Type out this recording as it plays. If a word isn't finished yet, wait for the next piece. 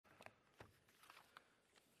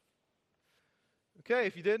Okay,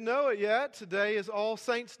 if you didn't know it yet, today is All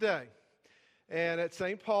Saints' Day. And at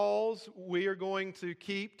St. Paul's, we are going to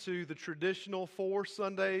keep to the traditional 4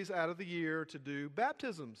 Sundays out of the year to do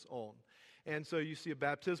baptisms on. And so you see a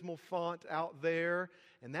baptismal font out there,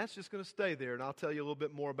 and that's just going to stay there. And I'll tell you a little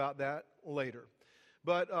bit more about that later.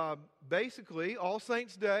 But basically, All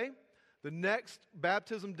Saints' Day, the next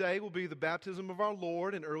baptism day will be the baptism of our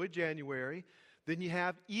Lord in early January. Then you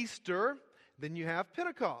have Easter, then you have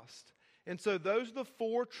Pentecost. And so those are the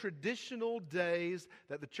 4 traditional days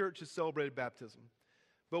that the church has celebrated baptism.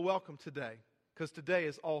 But welcome today, because today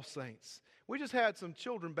is All Saints. We just had some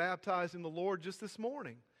children baptized in the Lord just this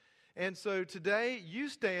morning. And so today you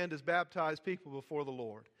stand as baptized people before the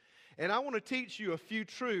Lord. And I want to teach you a few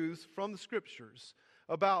truths from the Scriptures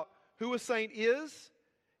about who a saint is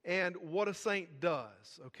and what a saint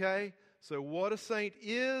does, okay? So what a saint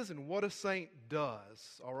is and what a saint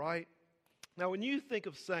does, all right? Now when you think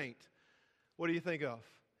of saint, what do you think of?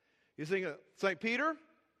 You think of St. Peter,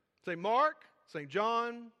 St. Mark, St.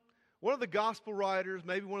 John, one of the gospel writers,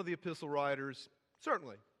 maybe one of the epistle writers,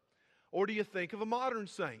 certainly. Or do you think of a modern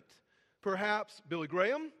saint? Perhaps Billy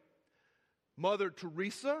Graham, Mother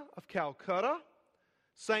Teresa of Calcutta,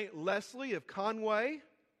 St. Leslie of Conway.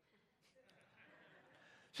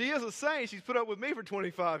 She is a saint. She's put up with me for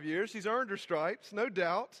 25 years. She's earned her stripes, no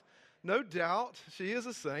doubt. No doubt, she is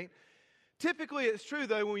a saint. Typically, it's true,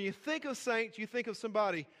 though, when you think of saints, you think of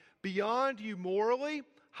somebody beyond you morally,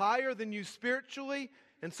 higher than you spiritually,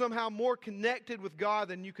 and somehow more connected with God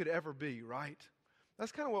than you could ever be, right?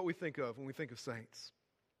 That's kind of what we think of when we think of saints.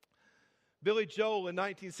 Billy Joel in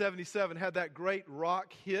 1977 had that great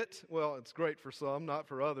rock hit. Well, it's great for some, not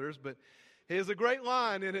for others, but he has a great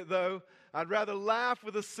line in it, though. I'd rather laugh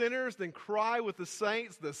with the sinners than cry with the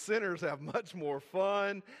saints. The sinners have much more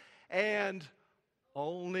fun, and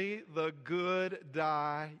only the good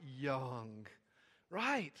die young.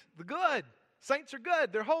 Right, the good. Saints are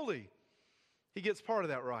good. They're holy. He gets part of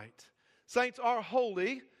that right. Saints are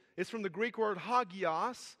holy. It's from the Greek word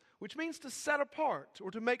hagios, which means to set apart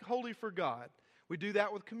or to make holy for God. We do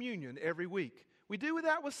that with communion every week. We do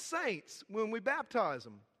that with saints when we baptize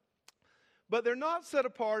them. But they're not set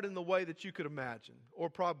apart in the way that you could imagine or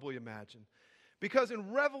probably imagine. Because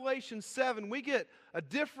in Revelation 7, we get a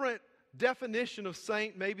different definition of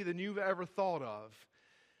saint maybe than you've ever thought of.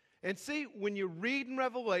 And see, when you read in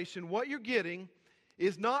Revelation, what you're getting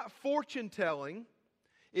is not fortune telling,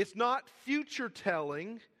 it's not future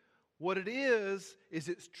telling. What it is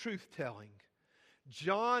it's truth telling.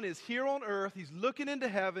 John is here on earth, he's looking into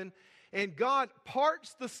heaven, and God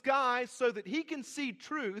parts the sky so that he can see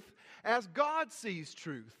truth as God sees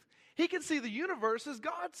truth. He can see the universe as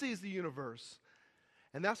God sees the universe.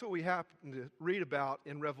 And that's what we happen to read about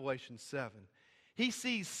in Revelation 7. He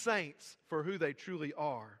sees saints for who they truly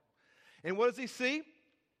are. And what does he see?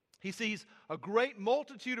 He sees a great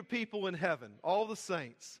multitude of people in heaven, all the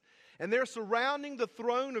saints. And they're surrounding the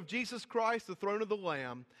throne of Jesus Christ, the throne of the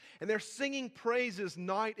Lamb. And they're singing praises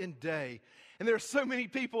night and day. And there are so many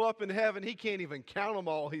people up in heaven, he can't even count them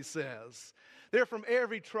all, he says. They're from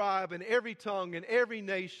every tribe and every tongue and every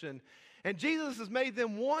nation. And Jesus has made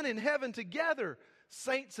them one in heaven together.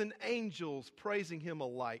 Saints and angels praising him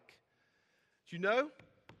alike. Do you know,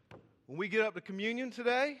 when we get up to communion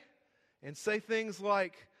today and say things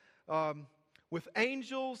like, with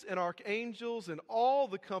angels and archangels and all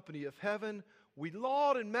the company of heaven, we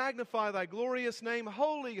laud and magnify thy glorious name.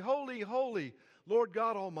 Holy, holy, holy, Lord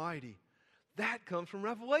God Almighty. That comes from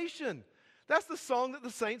Revelation. That's the song that the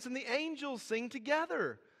saints and the angels sing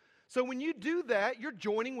together. So when you do that, you're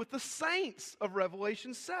joining with the saints of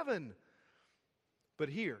Revelation 7. But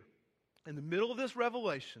here, in the middle of this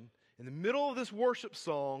revelation, in the middle of this worship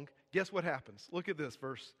song, guess what happens? Look at this,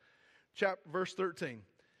 verse 13.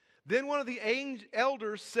 Then one of the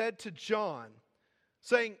elders said to John,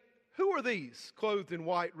 saying, "Who are these clothed in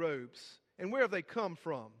white robes, and where have they come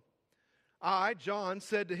from?" I, John,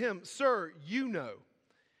 said to him, "Sir, you know."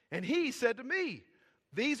 And he said to me,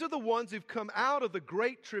 "These are the ones who've come out of the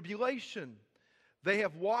great tribulation. They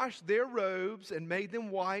have washed their robes and made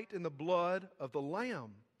them white in the blood of the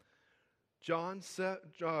Lamb."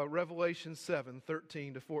 Revelation 7,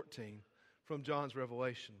 13 to 14 from John's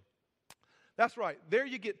Revelation. That's right. There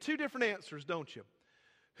you get 2 different answers, don't you?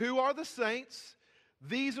 Who are the saints?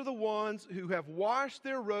 These are the ones who have washed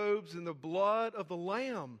their robes in the blood of the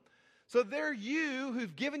Lamb. So they're you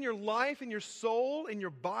who've given your life and your soul and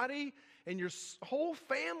your body and your whole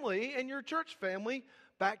family and your church family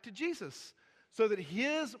back to Jesus. So that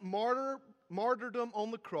his martyrdom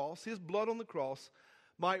on the cross, his blood on the cross,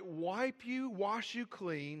 might wipe you, wash you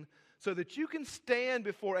clean, so that you can stand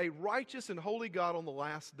before a righteous and holy God on the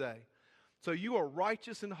last day. So you are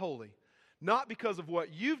righteous and holy, not because of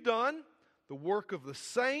what you've done, the work of the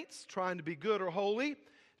saints, trying to be good or holy,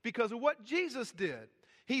 because of what Jesus did.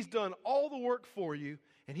 He's done all the work for you,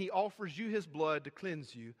 and He offers you His blood to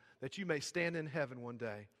cleanse you, that you may stand in heaven one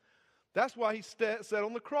day. That's why He sat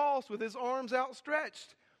on the cross with His arms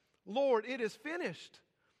outstretched. Lord, it is finished,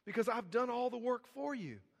 because I've done all the work for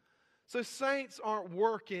you. So saints aren't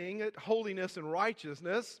working at holiness and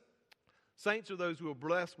righteousness. Saints are those who are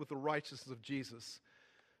blessed with the righteousness of Jesus.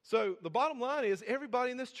 So the bottom line is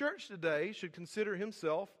everybody in this church today should consider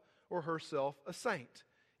himself or herself a saint,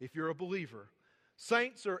 if you're a believer.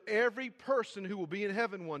 Saints are every person who will be in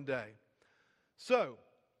heaven one day. So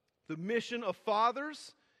the mission of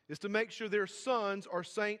fathers is to make sure their sons are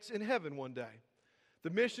saints in heaven one day. The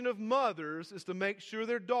mission of mothers is to make sure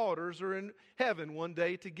their daughters are in heaven one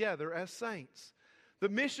day together as saints. The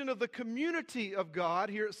mission of the community of God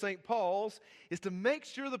here at St. Paul's is to make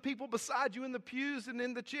sure the people beside you in the pews and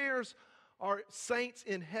in the chairs are saints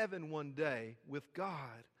in heaven one day with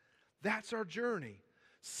God. That's our journey.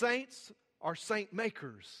 Saints are saint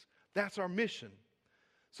makers. That's our mission.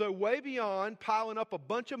 So way beyond piling up a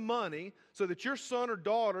bunch of money so that your son or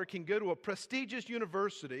daughter can go to a prestigious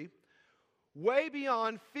university, way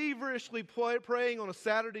beyond feverishly praying on a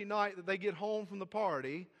Saturday night that they get home from the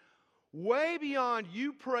party, way beyond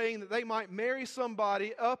you praying that they might marry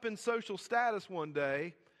somebody up in social status one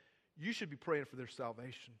day, you should be praying for their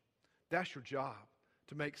salvation. That's your job,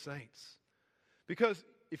 to make saints. Because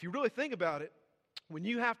if you really think about it, when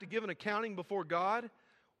you have to give an accounting before God,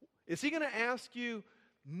 is He going to ask you,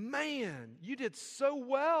 man, you did so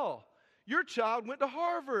well. Your child went to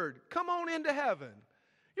Harvard. Come on into heaven.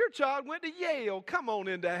 Your child went to Yale. Come on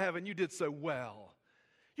into heaven. You did so well.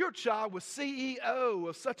 Your child was CEO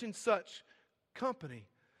of such and such company.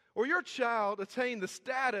 Or your child attained the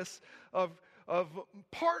status of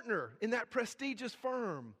partner in that prestigious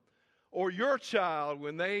firm. Or your child,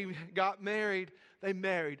 when they got married, they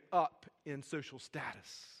married up in social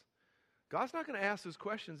status. God's not going to ask those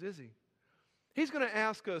questions, is He? He's going to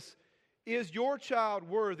ask us, is your child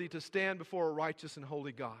worthy to stand before a righteous and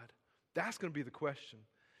holy God? That's going to be the question.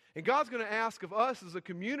 And God's going to ask of us as a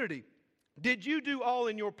community, did you do all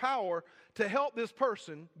in your power to help this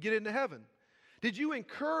person get into heaven? Did you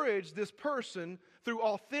encourage this person through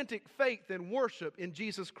authentic faith and worship in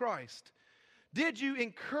Jesus Christ? Did you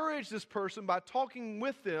encourage this person by talking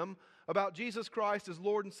with them about Jesus Christ as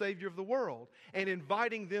Lord and Savior of the world and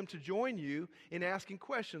inviting them to join you in asking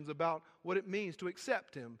questions about what it means to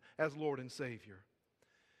accept Him as Lord and Savior?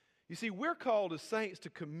 You see, we're called as saints to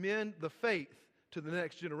commend the faith to the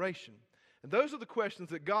next generation. And those are the questions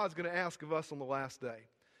that God's going to ask of us on the last day.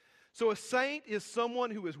 So a saint is someone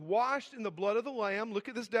who is washed in the blood of the Lamb, look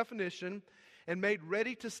at this definition, and made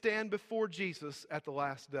ready to stand before Jesus at the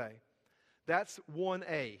last day. That's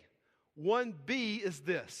 1A. 1B is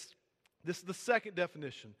this. This is the second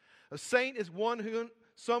definition. A saint is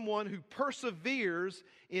someone who perseveres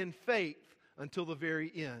in faith until the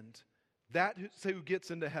very end. That's who gets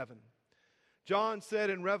into heaven. John said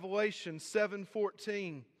in Revelation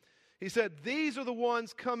 7:14, he said, these are the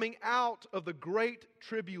ones coming out of the great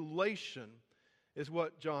tribulation, is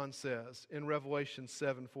what John says in Revelation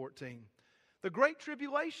 7:14. The great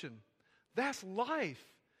tribulation, that's life.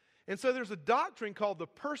 And so there's a doctrine called the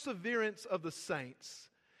perseverance of the saints.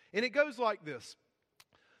 And it goes like this.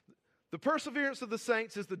 The perseverance of the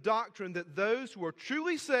saints is the doctrine that those who are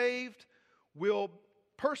truly saved will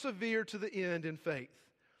persevere to the end in faith.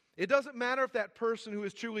 It doesn't matter if that person who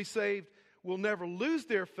is truly saved will never lose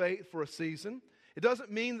their faith for a season. It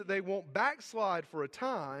doesn't mean that they won't backslide for a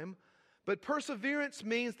time. But perseverance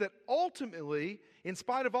means that ultimately, in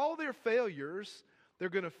spite of all their failures, they're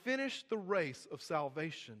going to finish the race of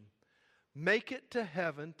salvation. Make it to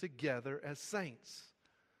heaven together as saints.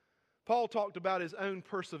 Paul talked about his own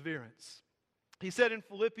perseverance. He said in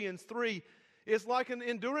Philippians 3, it's like an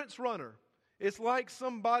endurance runner. It's like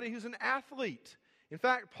somebody who's an athlete. In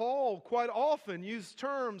fact, Paul quite often used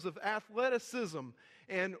terms of athleticism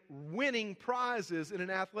and winning prizes in an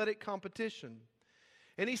athletic competition.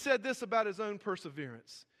 And he said this about his own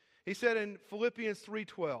perseverance. He said in Philippians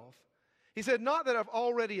 3:12, he said, not that I've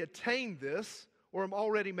already attained this or am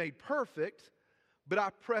already made perfect, but I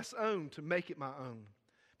press on to make it my own,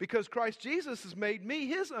 because Christ Jesus has made me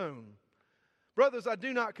His own. Brothers, I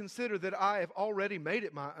do not consider that I have already made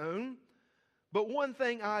it my own, but one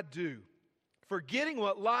thing I do, forgetting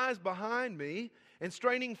what lies behind me and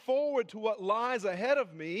straining forward to what lies ahead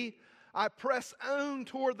of me, I press on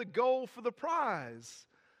toward the goal for the prize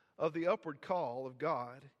of the upward call of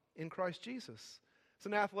God in Christ Jesus. It's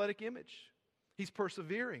an athletic image. He's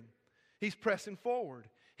persevering. He's pressing forward.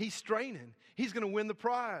 He's straining. He's going to win the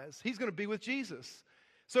prize. He's going to be with Jesus.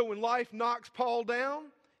 So when life knocks Paul down,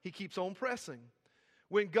 he keeps on pressing.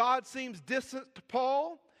 When God seems distant to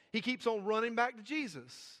Paul, he keeps on running back to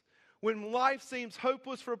Jesus. When life seems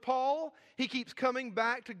hopeless for Paul, he keeps coming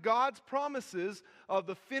back to God's promises of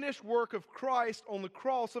the finished work of Christ on the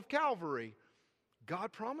cross of Calvary.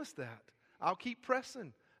 God promised that. I'll keep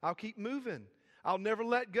pressing. I'll keep moving. I'll never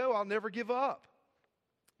let go. I'll never give up.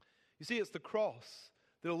 You see, it's the cross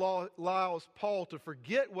that allows Paul to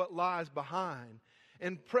forget what lies behind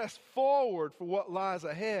and press forward for what lies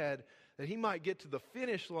ahead, that he might get to the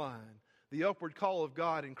finish line, the upward call of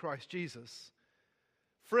God in Christ Jesus.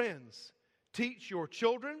 Friends, teach your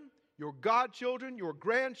children, your godchildren, your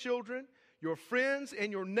grandchildren, your friends,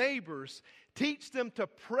 and your neighbors. Teach them to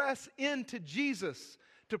press into Jesus,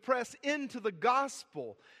 to press into the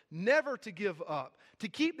gospel, never to give up, to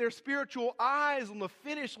keep their spiritual eyes on the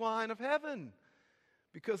finish line of heaven.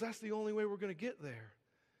 Because that's the only way we're going to get there.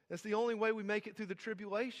 That's the only way we make it through the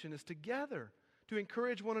tribulation, is together, to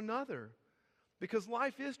encourage one another. Because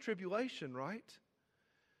life is tribulation, right?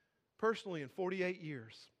 Personally, in 48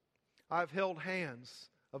 years, I've held hands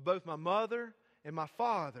of both my mother and my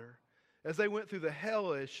father as they went through the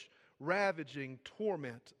hellish, ravaging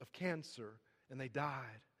torment of cancer, and they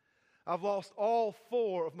died. I've lost all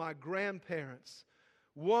 4 of my grandparents.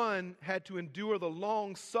 One had to endure the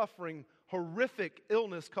long-suffering, horrific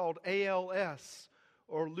illness called ALS,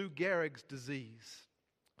 or Lou Gehrig's disease.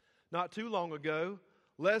 Not too long ago,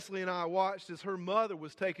 Leslie and I watched as her mother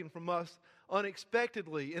was taken from us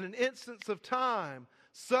unexpectedly, in an instance of time,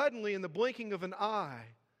 suddenly in the blinking of an eye.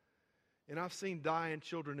 And I've seen dying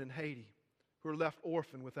children in Haiti who are left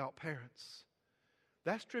orphaned without parents.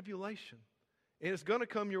 That's tribulation, and it's going to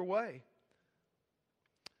come your way.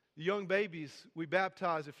 The young babies we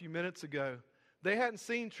baptized a few minutes ago, they hadn't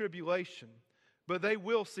seen tribulation, but they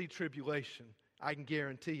will see tribulation, I can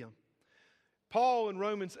guarantee them. Paul in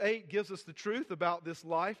Romans 8 gives us the truth about this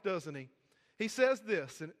life, doesn't he? He says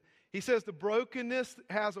this, and he says the brokenness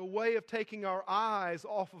has a way of taking our eyes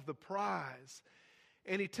off of the prize.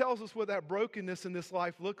 And he tells us what that brokenness in this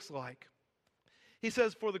life looks like. He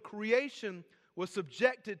says, for the creation was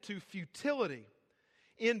subjected to futility,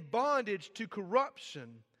 in bondage to corruption.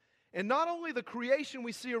 And not only the creation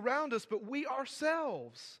we see around us, but we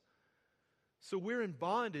ourselves. So we're in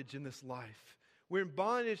bondage in this life. We're in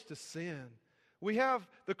bondage to sin. We have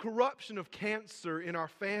the corruption of cancer in our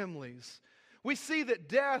families. We see that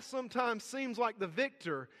death sometimes seems like the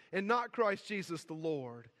victor and not Christ Jesus the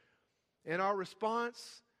Lord. And our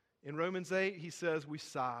response in Romans 8, he says, we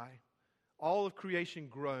sigh. All of creation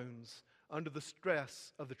groans under the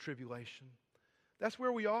stress of the tribulation. That's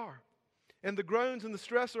where we are. And the groans and the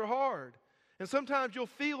stress are hard. And sometimes you'll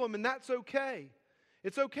feel them, and that's okay.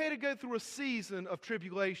 It's okay to go through a season of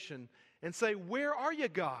tribulation and say, where are you,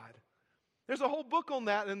 God? There's a whole book on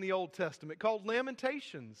that in the Old Testament called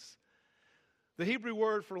Lamentations. The Hebrew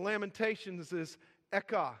word for lamentations is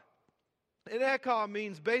ekah. And ekah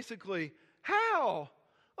means basically, how?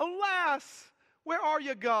 Alas, where are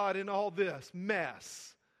you, God, in all this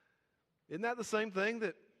mess? Isn't that the same thing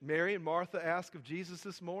that Mary and Martha asked of Jesus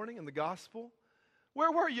this morning in the gospel?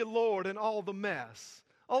 Where were you, Lord, in all the mess?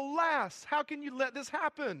 Alas, how can you let this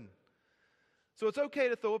happen? So it's okay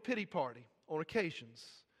to throw a pity party on occasions.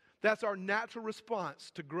 That's our natural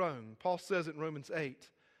response to groan. Paul says it in Romans 8.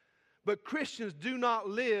 But Christians do not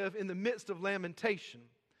live in the midst of lamentation.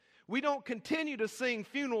 We don't continue to sing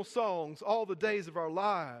funeral songs all the days of our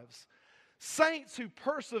lives. Saints who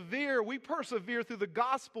persevere, we persevere through the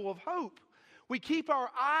gospel of hope. We keep our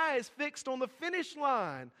eyes fixed on the finish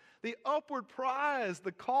line, the upward prize,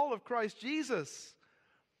 the call of Christ Jesus.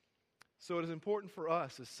 So it is important for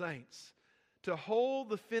us as saints to hold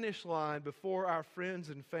the finish line before our friends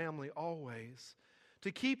and family always,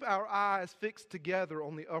 to keep our eyes fixed together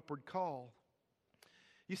on the upward call.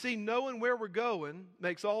 You see, knowing where we're going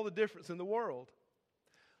makes all the difference in the world.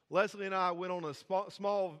 Leslie and I went on a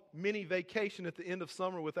small mini vacation at the end of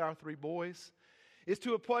summer with our 3 boys. It's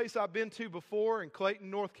to a place I've been to before in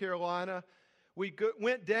Clayton, North Carolina. We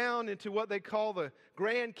went down into what they call the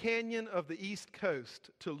Grand Canyon of the East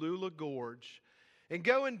Coast, Tallulah Gorge. And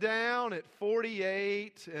going down at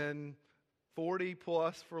 48 and 40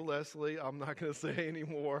 plus for Leslie, I'm not going to say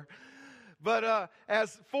anymore. But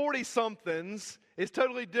as 40-somethings, it's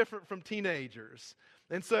totally different from teenagers.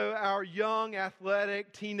 And so our young,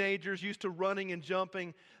 athletic teenagers used to running and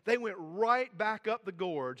jumping. They went right back up the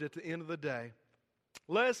gorge at the end of the day.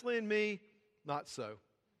 Leslie and me, not so.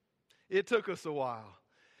 It took us a while.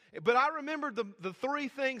 But I remembered the 3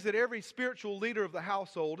 things that every spiritual leader of the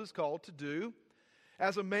household is called to do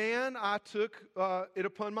As a man, I took it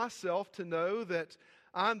upon myself to know that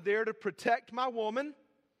I'm there to protect my woman.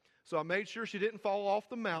 So I made sure she didn't fall off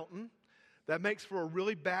the mountain. That makes for a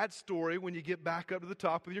really bad story when you get back up to the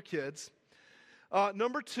top with your kids.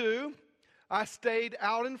 Number 2, I stayed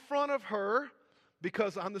out in front of her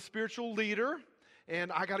because I'm the spiritual leader,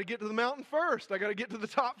 and I got to get to the mountain first. I got to get to the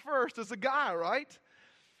top first as a guy, right?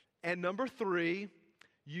 And number 3,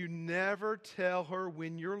 you never tell her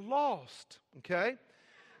when you're lost, okay?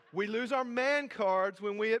 We lose our man cards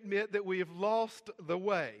when we admit that we have lost the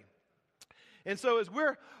way. And so as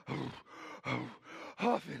we're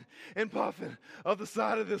huffing and puffing up the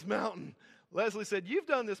side of this mountain, Leslie said, "You've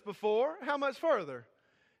done this before. How much further?"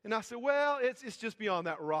 And I said, "Well, it's just beyond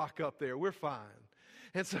that rock up there. We're fine."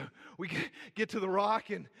 And so we get to the rock,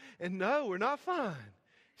 and no, we're not fine.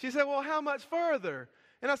 She said, "Well, how much further?"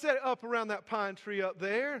 And I said, "Up around that pine tree up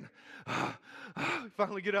there." And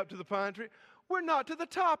finally get up to the pine tree. "We're not to the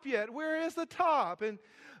top yet. Where is the top?" And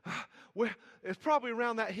it's probably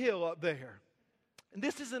around that hill up there. And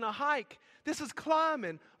this isn't a hike. This is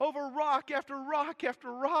climbing over rock after rock after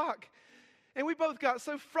rock. And we both got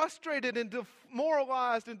so frustrated and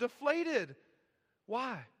demoralized and deflated.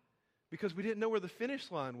 Why? Because we didn't know where the finish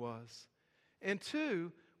line was. And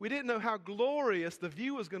 2, we didn't know how glorious the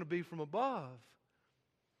view was going to be from above.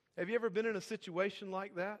 Have you ever been in a situation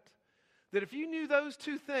like that? That if you knew those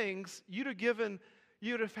 2 things, you'd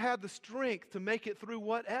have had the strength to make it through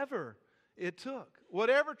whatever it took.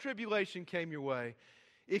 Whatever tribulation came your way.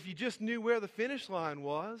 If you just knew where the finish line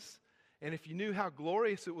was, and if you knew how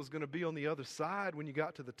glorious it was going to be on the other side when you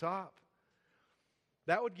got to the top,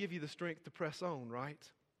 that would give you the strength to press on, right?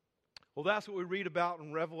 Well, that's what we read about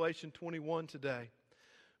in Revelation 21 today.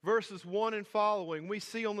 Verses 1 and following, we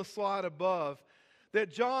see on the slide above that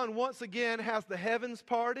John once again has the heavens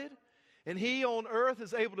parted, and he on earth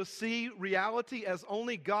is able to see reality as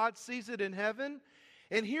only God sees it in heaven.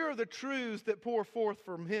 And here are the truths that pour forth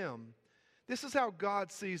from him. This is how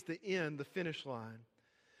God sees the end, the finish line.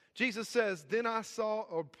 Jesus says,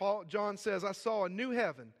 John says, "I saw a new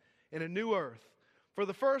heaven and a new earth. For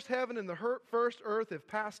the first heaven and the first earth have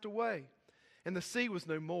passed away, and the sea was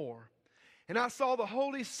no more. And I saw the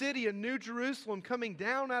holy city, a new Jerusalem, coming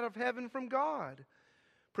down out of heaven from God,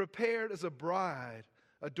 prepared as a bride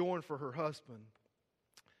adorned for her husband."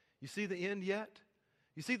 You see the end yet?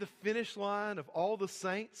 You see the finish line of all the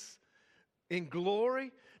saints in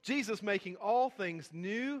glory? Jesus making all things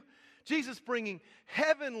new. Jesus bringing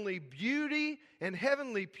heavenly beauty and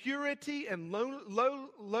heavenly purity and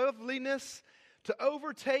loveliness to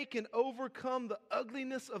overtake and overcome the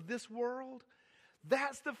ugliness of this world.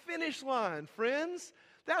 That's the finish line, friends.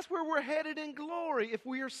 That's where we're headed in glory if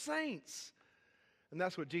we are saints. And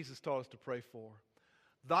that's what Jesus taught us to pray for.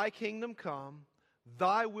 Thy kingdom come,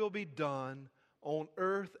 thy will be done on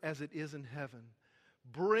earth as it is in heaven.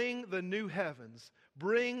 Bring the new heavens.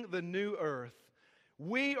 Bring the new earth.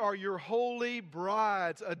 We are your holy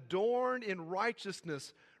brides, adorned in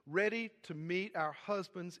righteousness, ready to meet our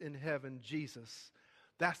husbands in heaven, Jesus.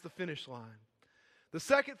 That's the finish line. The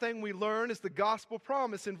second thing we learn is the gospel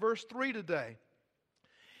promise in verse 3 today.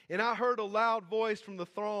 "And I heard a loud voice from the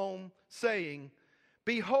throne saying,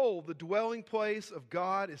 Behold, the dwelling place of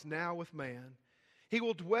God is now with man. He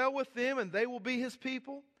will dwell with them, and they will be his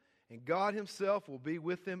people, and God himself will be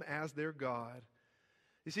with them as their God."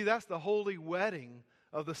 You see, that's the holy wedding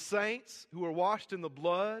of the saints who are washed in the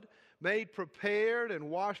blood, made prepared and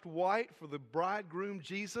washed white for the bridegroom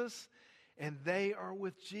Jesus, and they are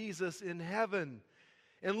with Jesus in heaven.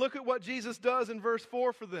 And look at what Jesus does in verse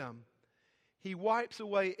 4 for them. He wipes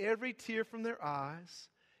away every tear from their eyes,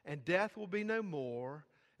 and death will be no more,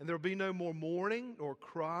 and there will be no more mourning, nor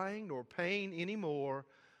crying, nor pain anymore,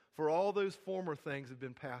 for all those former things have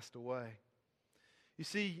been passed away. You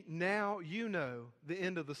see, now you know the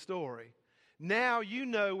end of the story. Now you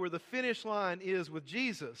know where the finish line is with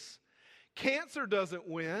Jesus. Cancer doesn't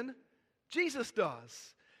win, Jesus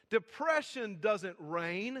does. Depression doesn't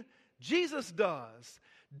reign, Jesus does.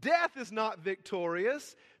 Death is not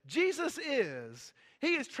victorious, Jesus is.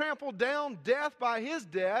 He has trampled down death by his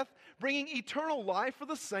death, bringing eternal life for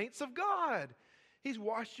the saints of God. He's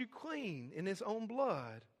washed you clean in his own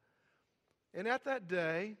blood. And at that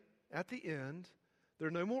day, at the end, there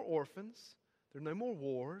are no more orphans, there are no more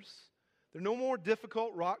wars, there are no more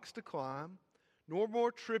difficult rocks to climb, nor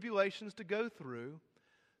more tribulations to go through,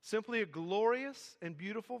 simply a glorious and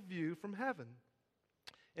beautiful view from heaven.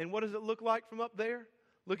 And what does it look like from up there?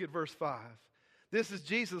 Look at verse 5. This is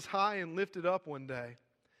Jesus high and lifted up one day.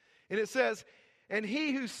 And it says, "And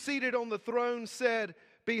he who's seated on the throne said,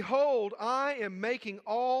 Behold, I am making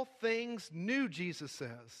all things new," Jesus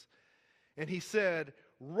says. And he said,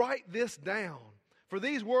 write this down, for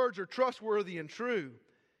these words are trustworthy and true.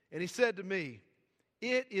 And he said to me,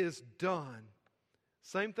 it is done.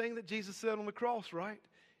 Same thing that Jesus said on the cross, right?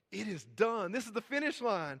 It is done. This is the finish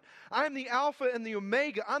line. I am the Alpha and the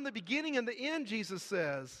Omega. I'm the beginning and the end, Jesus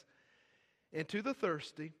says. And to the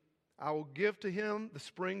thirsty, I will give to him the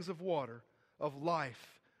springs of water of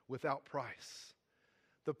life without price.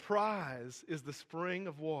 The prize is the spring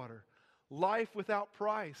of water. Life without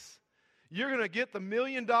price. You're going to get the $1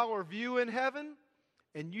 million view in heaven,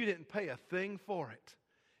 and you didn't pay a thing for it.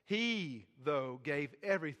 He, though, gave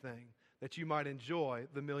everything that you might enjoy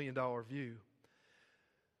the $1 million view.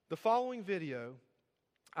 The following video,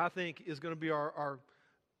 I think, is going to be our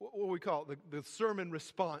what we call it, the sermon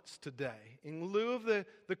response today. In lieu of the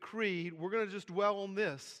creed, we're going to just dwell on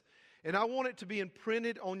this. And I want it to be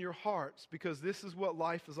imprinted on your hearts because this is what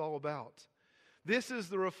life is all about. This is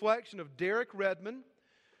the reflection of Derek Redmond,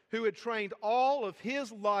 who had trained all of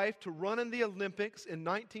his life to run in the Olympics in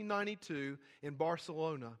 1992 in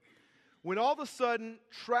Barcelona. When all of a sudden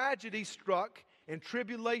tragedy struck and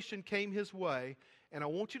tribulation came his way, and I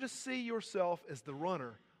want you to see yourself as the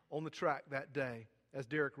runner on the track that day, as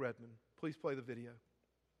Derek Redmond. Please play the video.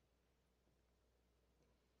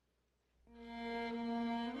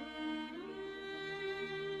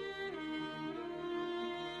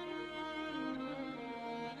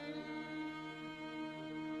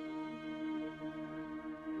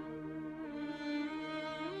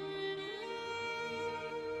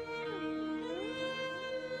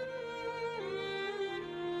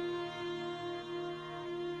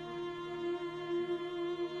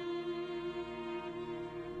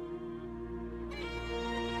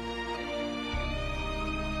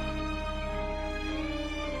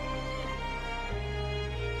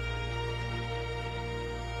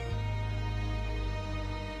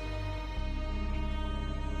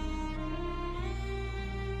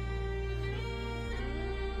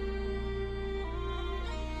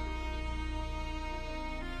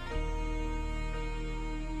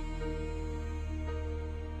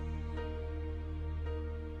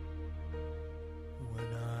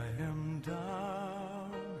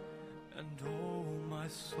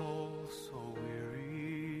 Soul so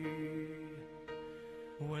weary,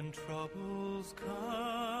 when troubles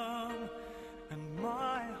come and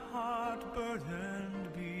my heart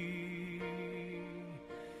burdened be,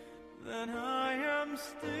 then I am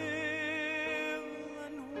still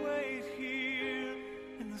and wait here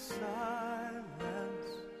in the silence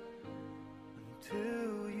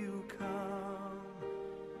until you come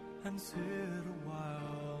and sit a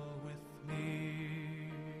while with me.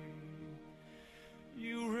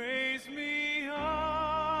 You raise me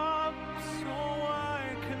up so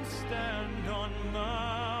I can stand on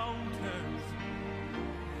mountains.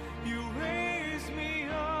 You raise me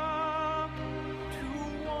up to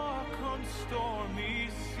walk on stormy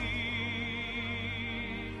seas.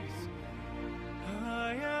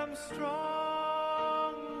 I am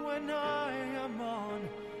strong when I am on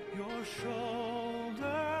your shoulders.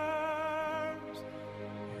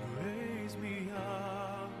 You raise me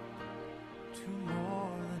up to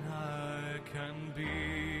more than I can be.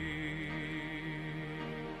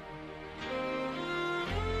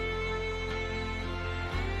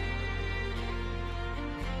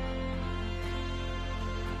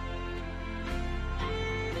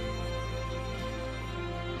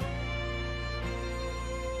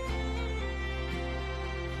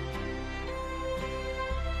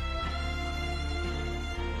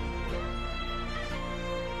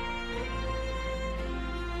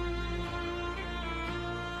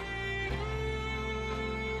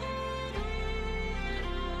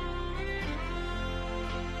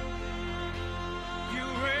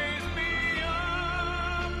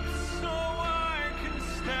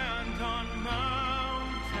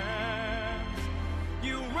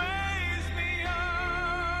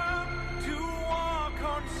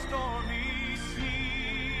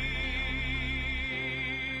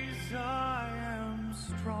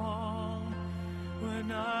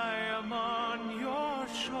 When I am on your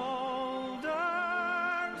shoulders,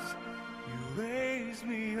 you raise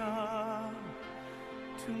me up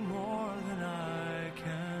to more than I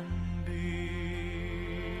can be.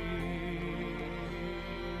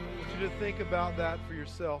 I want you to think about that for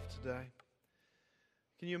yourself today.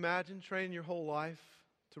 Can you imagine training your whole life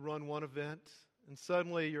to run one event, and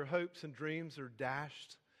suddenly your hopes and dreams are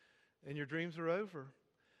dashed, and your dreams are over?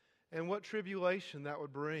 And what tribulation that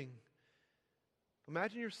would bring.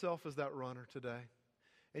 Imagine yourself as that runner today,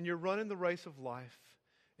 and you're running the race of life,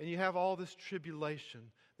 and you have all this tribulation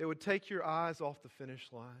that would take your eyes off the finish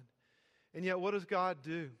line. And yet what does God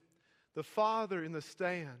do? The Father in the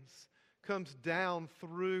stands comes down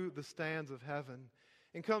through the stands of heaven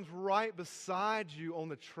and comes right beside you on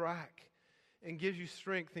the track and gives you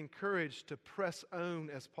strength and courage to press on,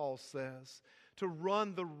 as Paul says, to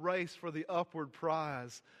run the race for the upward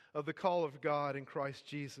prize of the call of God in Christ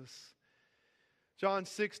Jesus. John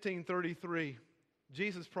 16:33,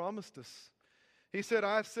 Jesus promised us. He said,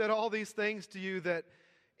 "I've said all these things to you that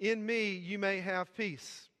in me you may have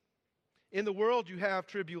peace. In the world you have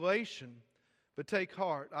tribulation, but take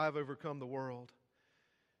heart, I have overcome the world."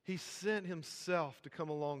 He sent himself to come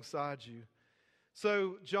alongside you.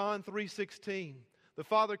 So John 3:16, the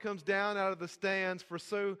Father comes down out of the stands, for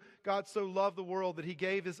God so loved the world that he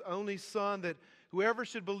gave his only Son, that whoever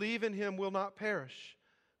should believe in him will not perish,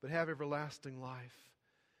 but have everlasting life.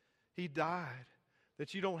 He died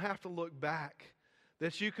that you don't have to look back,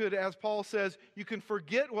 that you could, as Paul says, you can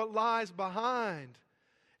forget what lies behind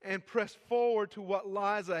and press forward to what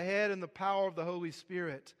lies ahead in the power of the Holy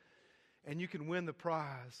Spirit, and you can win the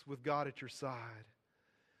prize with God at your side.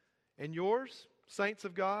 And yours, saints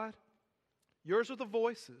of God, yours are the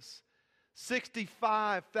voices.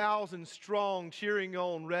 65,000 strong cheering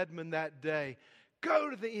on Redmond that day. Go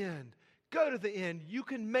to the end. Go to the end. You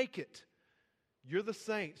can make it. You're the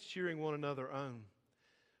saints cheering one another on.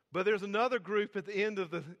 But there's another group at the end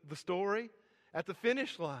of the story, at the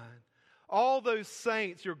finish line. All those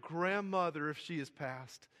saints, your grandmother, if she has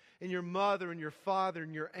passed, and your mother and your father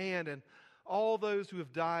and your aunt, and all those who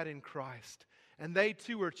have died in Christ. And they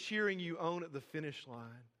too are cheering you on at the finish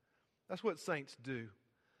line. That's what saints do.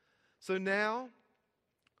 So now,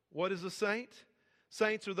 what is a saint?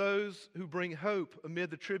 Saints are those who bring hope amid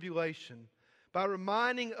the tribulation by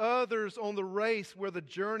reminding others on the race where the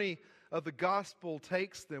journey of the gospel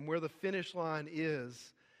takes them, where the finish line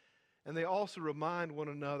is. And they also remind one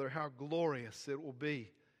another how glorious it will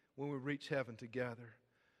be when we reach heaven together.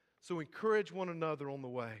 So encourage one another on the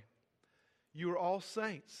way. You are all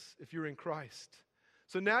saints if you're in Christ.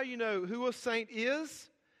 So now you know who a saint is,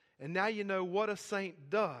 and now you know what a saint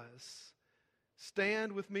does.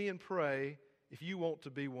 Stand with me and pray if you want to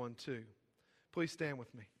be one too. Please stand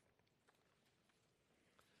with me.